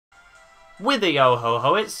With the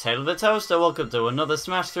yo-ho-ho, it's TaleOfTheToaster. Welcome to another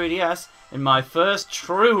Smash 3DS in my first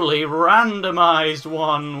truly randomised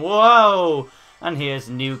one. Whoa! And here's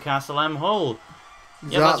Newcastle.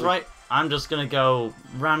 Yeah, that's right. I'm just going to go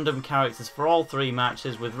random characters for all three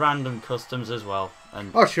matches with random customs as well.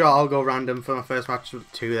 And oh sure, I'll go random for my first match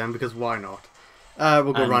with two then, because why not?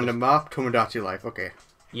 We'll go random map, Tomodachi Life, okay.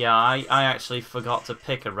 Yeah, I actually forgot to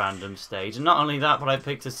pick a random stage. And not only that, but I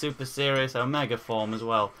picked a Super Serious Omega form as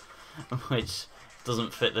well. Which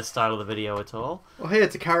doesn't fit the style of the video at all. Well, hey,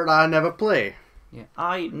 it's a character I never play. Yeah,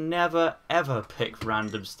 I never ever pick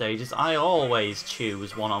random stages. I always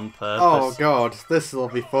choose one on purpose. Oh god, this will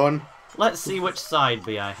be fun. Let's see which side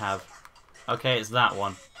B I have. Okay, it's that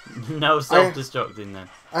one. No self-destructing then.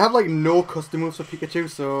 I have like no custom moves for Pikachu,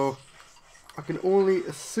 so I can only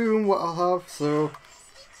assume what I'll have, so...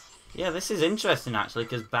 Yeah, this is interesting actually,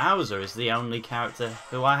 because Bowser is the only character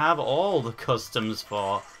who I have all the customs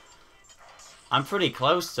for. I'm pretty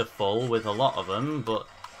close to full with a lot of them, but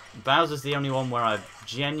Bowser's the only one where I've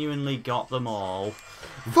genuinely got them all.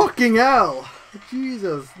 Fucking hell!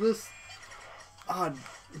 Jesus, this...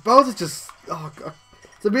 Bowser's just... Oh, God.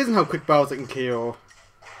 It's amazing how quick Bowser can KO.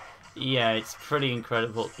 Yeah, it's pretty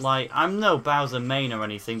incredible. Like, I'm no Bowser main or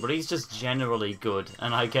anything, but he's just generally good,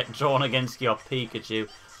 and I get drawn against your Pikachu.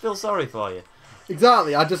 Feel sorry for you.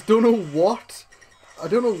 Exactly, I just don't know what... I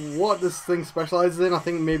don't know what this thing specializes in. I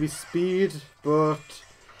think maybe speed, but...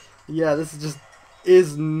 Yeah, this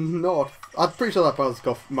is not... I'm pretty sure that Bowser's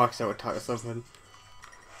got maxed out attack or something.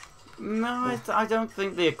 No, I don't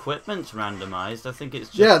think the equipment's randomised. I think it's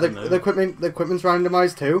just yeah, the equipment's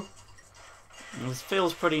randomised too. This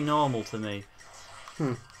feels pretty normal to me.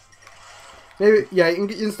 Maybe, yeah, you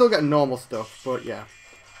can still get normal stuff, but yeah.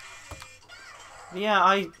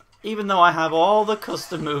 Yeah, even though I have all the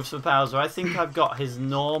custom moves for Bowser, I think I've got his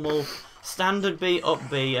normal standard B, up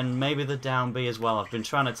B, and maybe the down B as well. I've been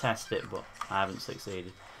trying to test it, but I haven't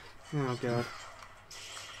succeeded. Oh god.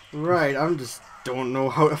 Right, don't know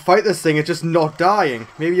how to fight this thing. It's just not dying.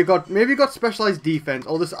 Maybe you got specialized defense.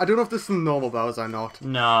 Or this, I don't know if this is normal Bowser or not.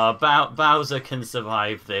 No, Bowser can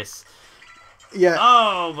survive this. Yeah.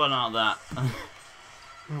 Oh, but not that.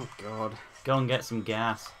 Oh god. Go and get some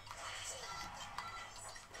gas.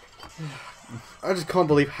 I just can't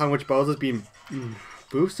believe how much Bowser's being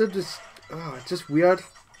boosted. It's just weird.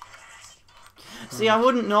 See, I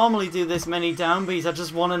wouldn't normally do this many down Bs. I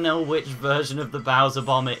just want to know which version of the Bowser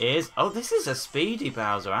bomb it is. Oh, this is a speedy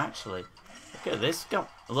Bowser, actually. Look at this go.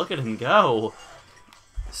 Look at him go.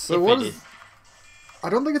 So what is... I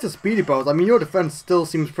don't think it's a speedy Bowser. I mean, your defense still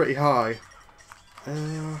seems pretty high.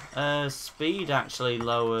 Speed actually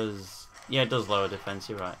lowers... Yeah, it does lower defense,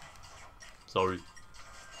 you're right. Sorry.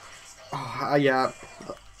 Oh, yeah,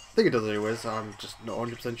 I think it does anyways. I'm just not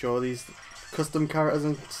 100% sure of these custom characters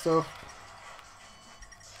and stuff.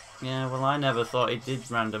 Yeah, well, I never thought it did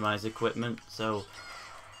randomise equipment, so...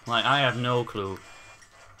 Like, I have no clue.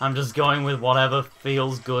 I'm just going with whatever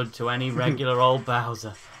feels good to any regular old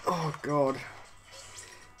Bowser. Oh, God.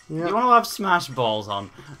 Yeah. You want to have Smash Balls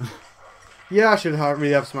on? Yeah, I should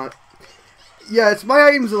really have Smash... Yeah, it's my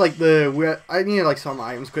items are like I need to like sort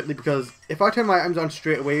my items quickly, because if I turn my items on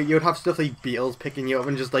straight away, you would have stuff like beetles picking you up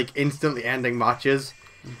and just like instantly ending matches.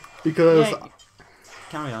 Because... Yeah,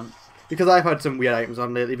 carry on. Because I've had some weird items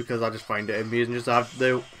on lately, because I just find it amusing just to have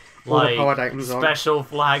the like, overpowered items on. Special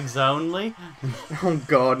flags only? Oh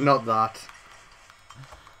god, not that.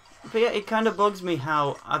 But yeah, it kind of bugs me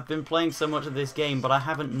how I've been playing so much of this game, but I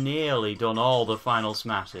haven't nearly done all the final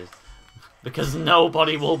smashes. Because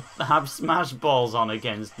nobody will have Smash Balls on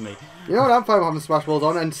against me. You know what, I'm fine with having Smash Balls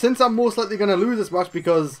on, and since I'm most likely going to lose this match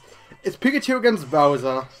because it's Pikachu against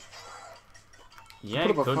Bowser. Yeah,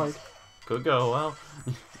 it could go well.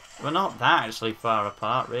 We're not that actually far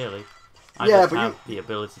apart, really. I just have the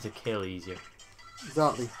ability to kill easier.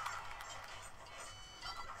 Exactly.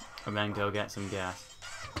 And then go get some gas.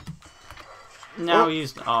 Now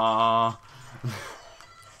use... Aww.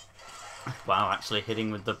 Wow, actually hitting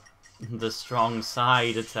with the strong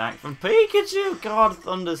side attack from Pikachu! God,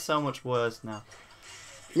 Thunder's so much worse now.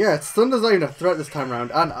 Yeah, Thunder's not even a threat this time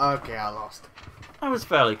around. And, okay, I lost. I was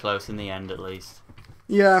fairly close in the end, at least.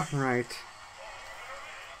 Yeah, right.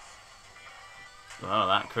 Well,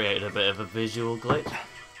 that created a bit of a visual glitch.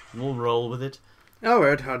 We'll roll with it.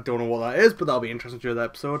 Alright, I don't know what that is, but that'll be interesting through the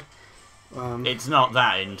episode. It's not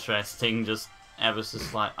that interesting, just ever so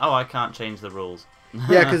slight. Oh, I can't change the rules.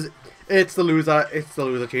 Yeah, because it's the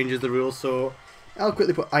loser changes the rules, so I'll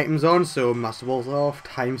quickly put items on, so Master Ball's off,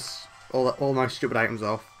 times all my stupid items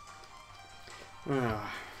off.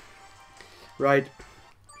 Right.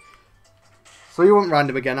 So you want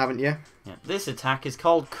random again, haven't you? Yeah, this attack is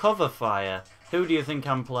called Cover Fire. Who do you think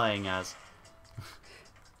I'm playing as?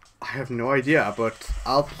 I have no idea, but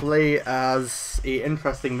I'll play as a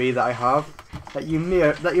interesting me that I have that you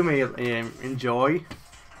may enjoy.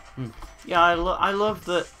 Yeah, I love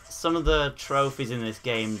that some of the trophies in this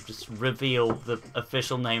game just reveal the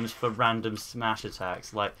official names for random smash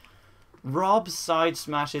attacks. Like, Rob's side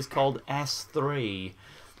smash is called S3.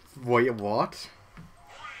 Wait, what?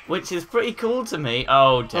 Which is pretty cool to me.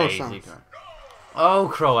 Oh, Daisy. Oh,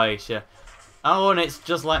 Croatia. Oh, and it's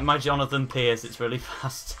just like my Jonathan Pierce. It's really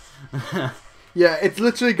fast. Yeah, it's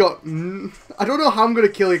literally got... I don't know how I'm going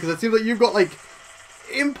to kill you, because it seems like you've got, like,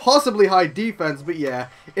 impossibly high defense, but yeah,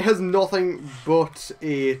 it has nothing but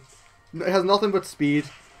it has nothing but speed,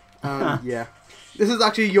 and yeah. This is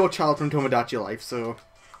actually your child from Tomodachi Life, so...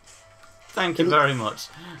 Thank you very much.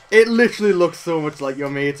 It literally looks so much like your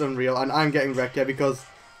mate. It's unreal, and I'm getting wrecked here because...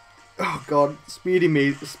 Oh god,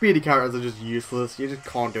 speedy characters are just useless. You just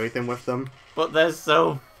can't do anything with them. But they're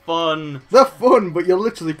so fun. They're fun, but you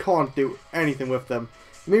literally can't do anything with them.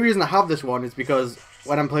 The main reason I have this one is because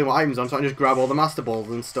when I'm playing with items on, so I just grab all the Master Balls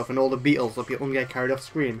and stuff and all the beetles so people don't get carried off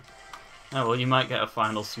screen. Oh, well, you might get a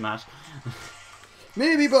final smash.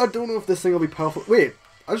 Maybe, but I don't know if this thing will be powerful. Wait,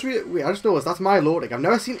 I just noticed that's my loading. I've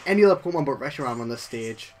never seen any other Pokemon but Reshiram on this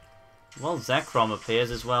stage. Well, Zekrom appears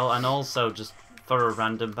as well, and also just for a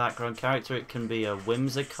random background character, it can be a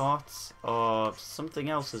Whimsicott or something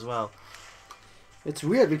else as well. It's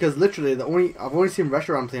weird because literally I've only seen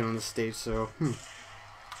Reshiram playing on this stage, so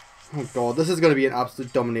oh god, this is going to be an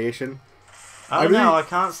absolute domination. Oh no, I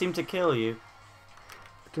can't seem to kill you.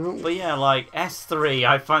 But yeah, like S3,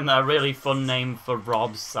 I find that a really fun name for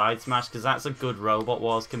Rob's side smash because that's a good Robot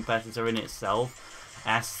Wars competitor in itself.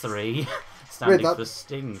 S3, standing for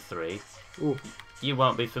Sting 3. Ooh. You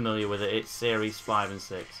won't be familiar with it. It's Series 5 and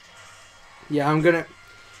 6. Yeah,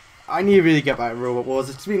 I need to really get back to Robot Wars.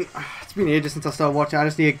 It's been ages since I started watching. I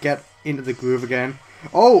just need to get into the groove again.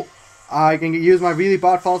 Oh, I can use my really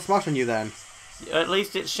bad Final Smash on you then. At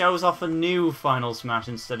least it shows off a new Final Smash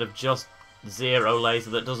instead of just Zero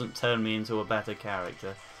Laser that doesn't turn me into a better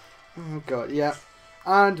character. Oh god, yeah.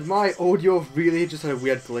 And my audio really just had a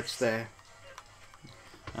weird glitch there.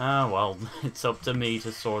 Ah, well, it's up to me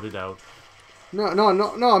to sort it out. No.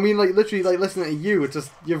 I mean, like literally, like listening to you. It's just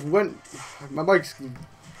my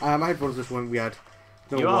headphones just went weird.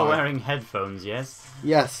 You are wearing headphones, yes?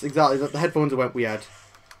 Yes, exactly. The headphones went weird.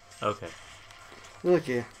 Okay.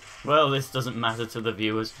 Okay. Well, this doesn't matter to the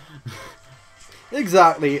viewers.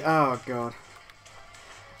 Exactly. Oh god.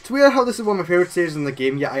 It's weird how this is one of my favourite stages in the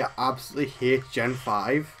game, yet I absolutely hate Gen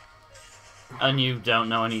 5. And you don't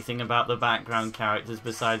know anything about the background characters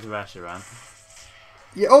besides Reshiram.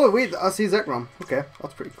 Yeah. Oh wait, I see Zekrom. Okay,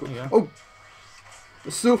 that's pretty cool. Oh.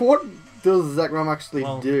 So what does Zekrom actually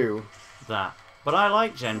do? That. But I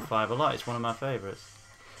like Gen 5 a lot. It's one of my favourites.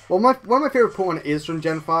 Well, one of my favourite Pokemon is from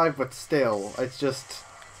Gen 5, but still, it's just...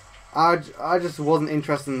 I just wasn't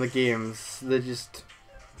interested in the games. They just...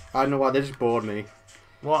 I don't know why, they just bored me.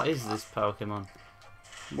 What is this Pokemon?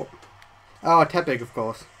 What? Oh, Tepig, of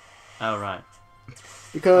course. Oh, right.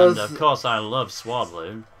 Because... And of course I love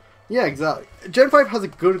Swadloon. Yeah, exactly. Gen 5 has a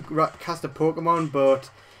good cast of Pokemon, but...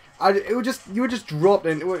 you were just dropped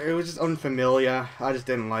in. It was just unfamiliar. I just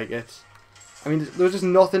didn't like it. I mean, there was just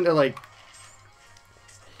nothing to, like...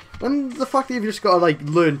 And the fact that you've just got to, like,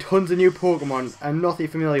 learn tons of new Pokemon and nothing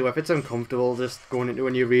you're familiar with, it's uncomfortable just going into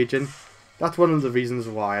a new region. That's one of the reasons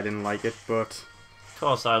why I didn't like it, but... Of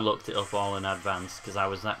course I looked it up all in advance, because I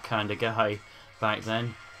was that kind of guy back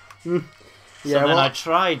then. Yeah, so then I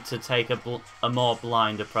tried to take a more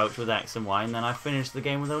blind approach with X and Y, and then I finished the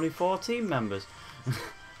game with only 4 team members.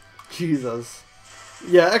 Jesus.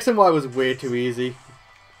 Yeah, X and Y was way too easy.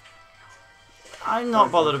 I'm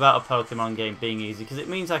not bothered about a Pokemon game being easy, because it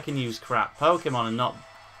means I can use crap Pokemon and not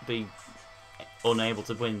be unable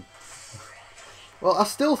to win. Well, I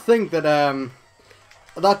still think that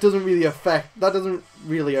that doesn't really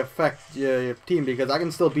affect your team, because I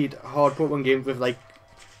can still beat hard Pokemon games with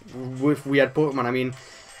weird Pokemon. I mean,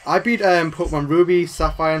 I beat Pokemon Ruby,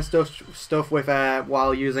 Sapphire, and stuff with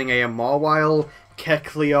while using a Mawile,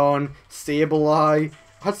 Kecleon, Sableye.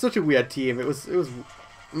 I had such a weird team. It was.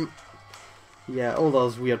 Yeah, all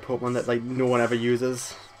those weird Pokemon that like no one ever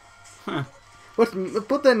uses. Huh.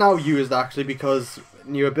 But they're now used actually because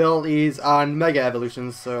new abilities and Mega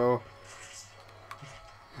Evolutions, so...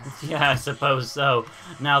 Yeah, I suppose so.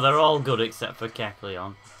 Now they're all good except for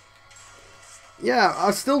Kecleon. Yeah,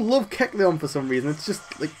 I still love Kecleon for some reason. It's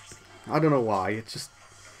just like... I don't know why. It's just...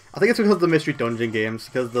 I think it's because of the Mystery Dungeon games,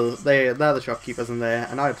 because they're the shopkeepers in there,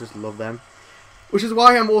 and I just love them. Which is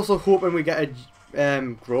why I'm also hoping we get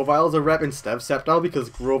Grovile's a rep instead of Sceptile because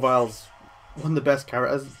Grovile's one of the best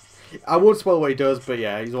characters. I won't spoil what he does, but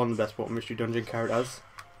yeah, he's one of the best Pokemon Mystery Dungeon characters.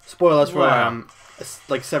 Spoilers for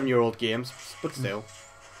like 7-year-old games, but still.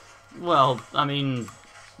 Well, I mean,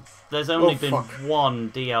 there's only been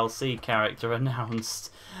one DLC character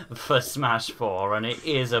announced for Smash 4, and it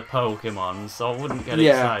is a Pokemon, so I wouldn't get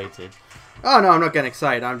excited. Oh no, I'm not getting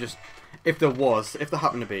excited. I'm just, if there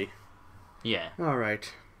happened to be. Yeah. All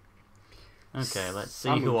right. Okay, let's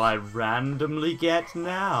see who I randomly get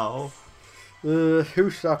now. Who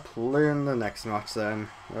should I play in the next match then?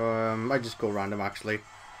 I just go random actually.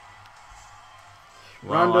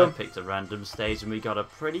 Well, I picked a random stage and we got a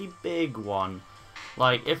pretty big one.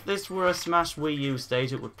 Like, if this were a Smash Wii U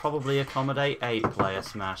stage, it would probably accommodate 8-player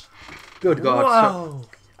Smash. Good God. Whoa! So,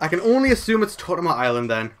 I can only assume it's Totoma Island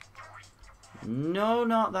then. No,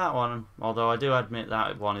 not that one. Although I do admit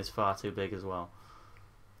that one is far too big as well.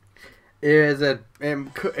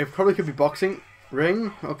 It probably could be boxing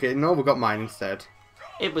ring. Okay, no, we got mine instead.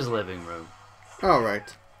 It was living room.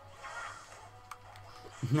 Alright.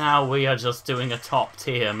 Now we are just doing a top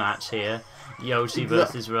tier match here. Yoshi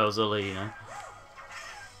versus Rosalina.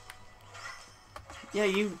 Yeah,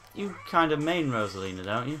 you kind of main Rosalina,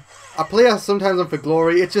 don't you? I play her sometimes on For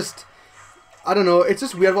Glory. It's just, I don't know, it's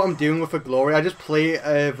just weird what I'm doing with For Glory. I just play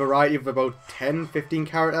a variety of about 10-15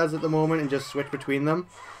 characters at the moment and just switch between them.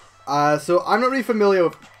 So I'm not really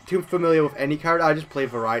too familiar with any character. I just play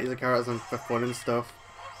varieties of characters for fun and stuff.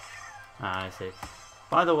 Ah, I see.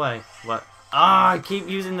 By the way, what? I keep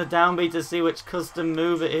using the down B to see which custom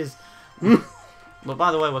move it is. But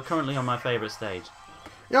by the way, we're currently on my favourite stage.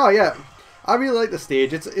 Oh yeah, I really like the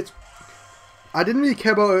stage. It's. I didn't really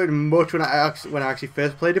care about it much when I actually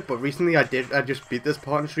first played it, but recently I did. I just beat this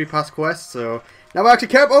part in StreetPass quest, so now I actually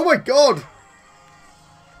care. Oh my God!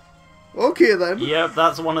 Okay then. Yep,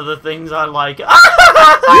 that's one of the things I like. You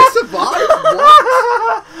survived?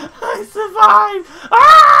 What? I survived!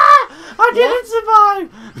 Ah! I didn't survive!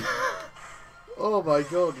 Oh my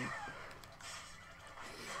God.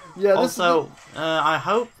 Yeah. Also, I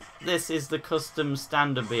hope this is the custom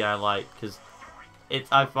standard B I like, because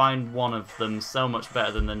I find one of them so much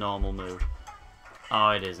better than the normal move. Oh,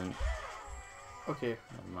 it isn't. Okay.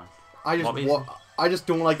 Never mind. I just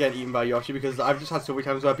don't like getting eaten by Yoshi because I've just had so many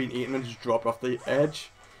times where I've been eaten and just dropped off the edge,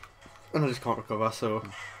 and I just can't recover. So.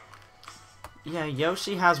 Yeah,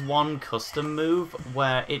 Yoshi has one custom move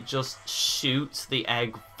where it just shoots the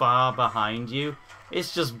egg far behind you.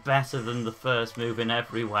 It's just better than the first move in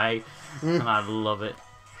every way, and I love it.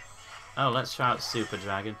 Oh, let's try out Super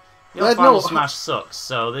Dragon. Your final smash sucks,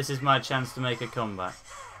 so this is my chance to make a comeback.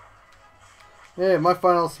 Yeah, my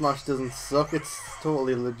final smash doesn't suck. It's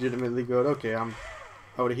totally legitimately good. Okay, I'm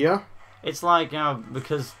out of here. It's like,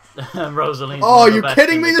 because Rosalina. Oh, you're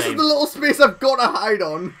kidding me? This is the little space I've got to hide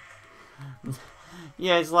on.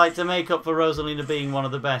 Yeah, it's like to make up for Rosalina being one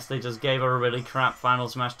of the best, they just gave her a really crap final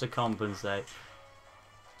smash to compensate.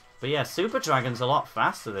 But yeah, Super Dragon's a lot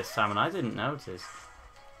faster this time, and I didn't notice.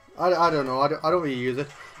 I don't know. I don't really use it.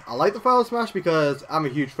 I like the final smash because I'm a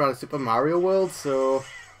huge fan of Super Mario World, so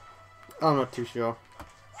I'm not too sure.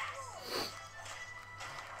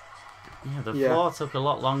 Yeah, the floor took a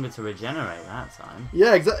lot longer to regenerate that time.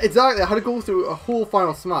 Yeah, exactly. I had to go through a whole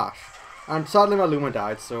final smash. And sadly my Luma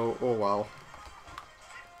died, so oh well.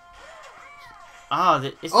 Ah,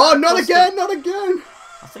 oh, not again! Not again!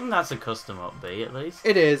 I think that's a custom up B at least.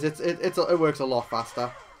 It is. It works a lot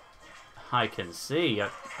faster. I can see. I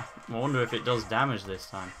wonder if it does damage this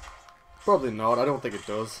time. Probably not. I don't think it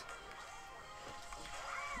does.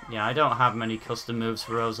 Yeah, I don't have many custom moves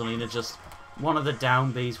for Rosalina. Just one of the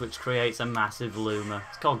down Bs which creates a massive Luma.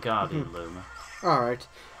 It's called Guardian Luma. All right.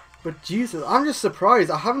 But Jesus, I'm just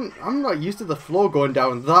surprised. I'm not used to the floor going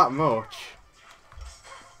down that much.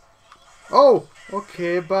 Oh,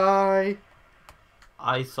 okay, bye.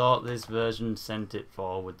 I thought this version sent it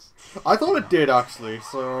forwards. I thought it did actually,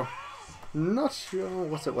 so not sure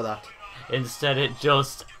what's up with that. Instead, it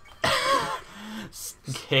just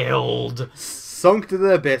killed. Sunk to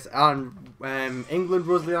the abyss, and England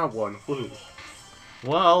Rosalina won. Woohoo.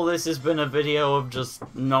 Well, this has been a video of just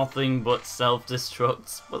nothing but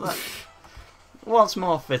self-destructs, but what's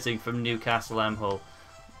more fitting from Newcastle-Hull?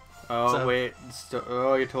 Oh, so, wait.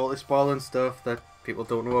 Oh, you're totally spoiling stuff that people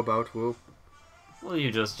don't know about. Whoa. Well,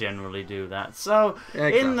 you just generally do that. So, yeah,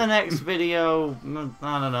 exactly. In the next video,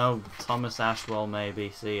 I don't know, Thomas Ashwell maybe.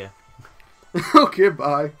 See ya. Okay,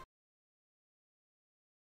 bye.